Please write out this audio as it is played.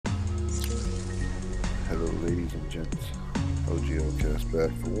ladies and gents. OGOcast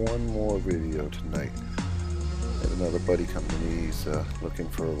back for one more video tonight. Had another buddy come to me. He's looking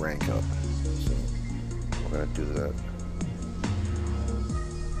for a rank up, so we're gonna do that.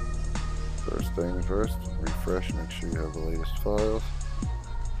 First thing first, refresh. Make sure you have the latest files.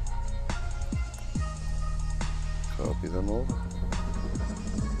 Copy them over.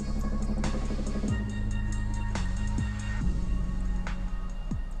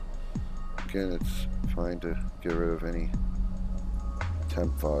 Again, it's fine to get rid of any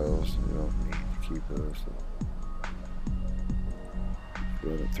temp files. You don't need to keep those. So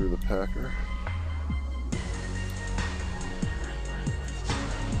run it through the packer.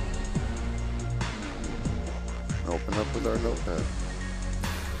 Open up with our notepad.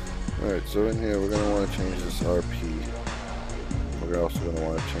 Alright, so in here we're going to want to change this RP. We're also going to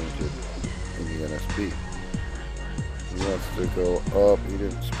want to change it in the NSB. He wants to go up. He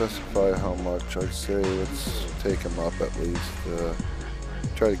didn't specify how much. I'd say let's take him up at least.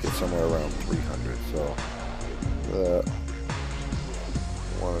 Try to get somewhere around 300. So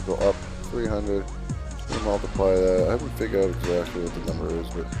want to go up 300 and multiply that. I haven't figured out exactly what the number is,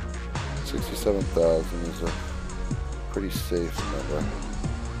 but 67,000 is a pretty safe number.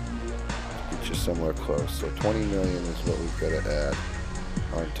 Get you somewhere close. So 20 million is what we've got to add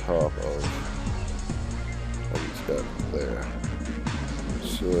on top of what he's got there.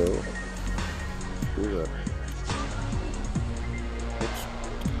 So do that. Oops.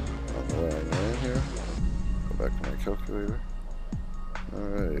 On the way I'm in here. Go back to my calculator.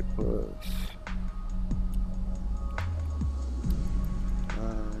 Alright, plus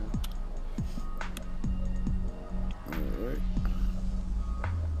 9. Alright.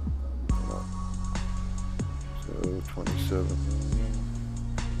 So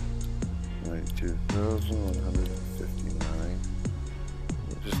 92,159.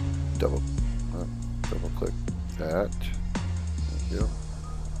 We'll just double click that. Thank you.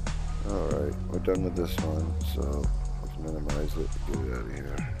 Alright, we're done with this one, so let's minimize it, get it out of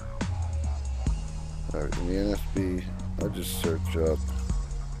here. Alright, in the NSB, I'll just search up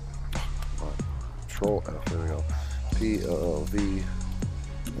Control F, there we go. PLV,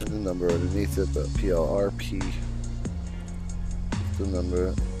 and the number underneath it, but PLRP is the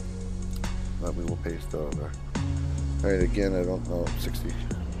number that we will paste over. Alright, again, I don't know,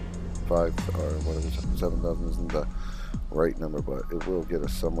 65 or whatever, 7,000 isn't the right number, but it will get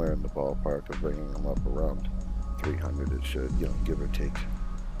us somewhere in the ballpark of bringing them up around 300. It should, you know, give or take.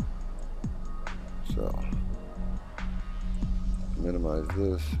 So minimize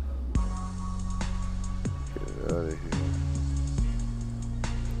this, get it out of here,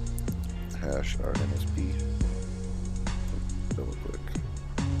 hash our NSB, double click.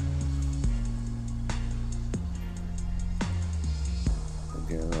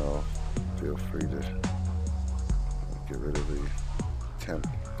 Again, I'll feel free to get rid of the temp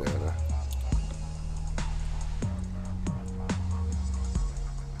data.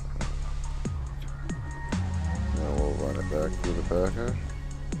 Now we'll run it back through the packer.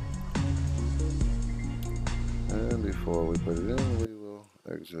 And before we put it in, we will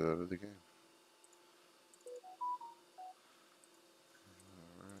exit out of the game.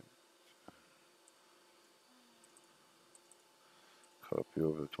 Alright. Copy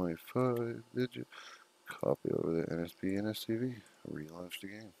over the 25 digit. Copy over the NSB and SCV. Relaunch the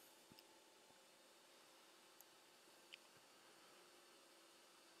game.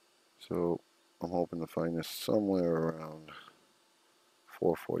 So I'm hoping to find this somewhere around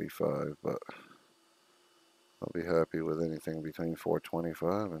 445, but I'll be happy with anything between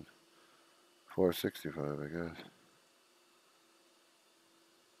 425 and 465, I guess.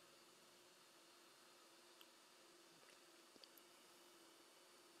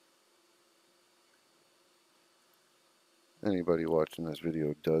 Anybody watching this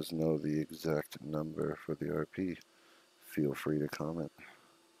video does know the exact number for the RP. Feel free to comment.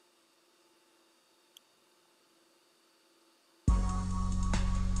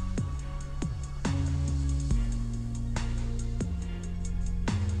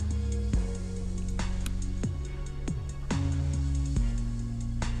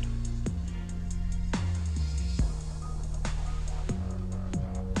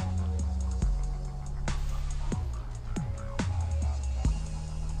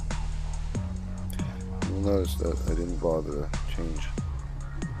 Notice that I didn't bother to change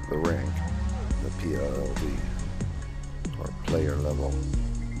the rank, the PLV, or player level.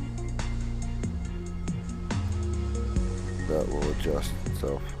 That will adjust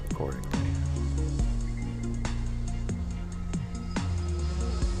itself accordingly.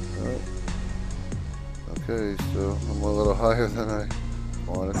 Alright. Okay, so I'm a little higher than I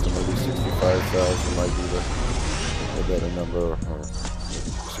wanted, so maybe 65,000 might be the a better number, or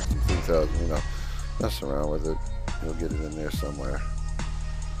 63,000, you know, mess around with it. You'll get it in there somewhere.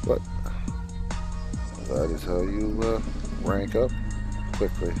 But that is how you rank up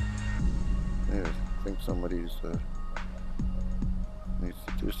quickly. Yeah, I think somebody's needs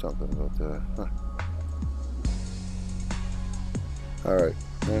to do something about that. Huh. Alright,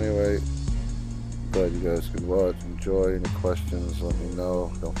 anyway, glad you guys could watch. Enjoy. Any questions, let me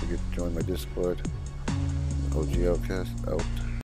know. Don't forget to join my Discord. OGLcast out.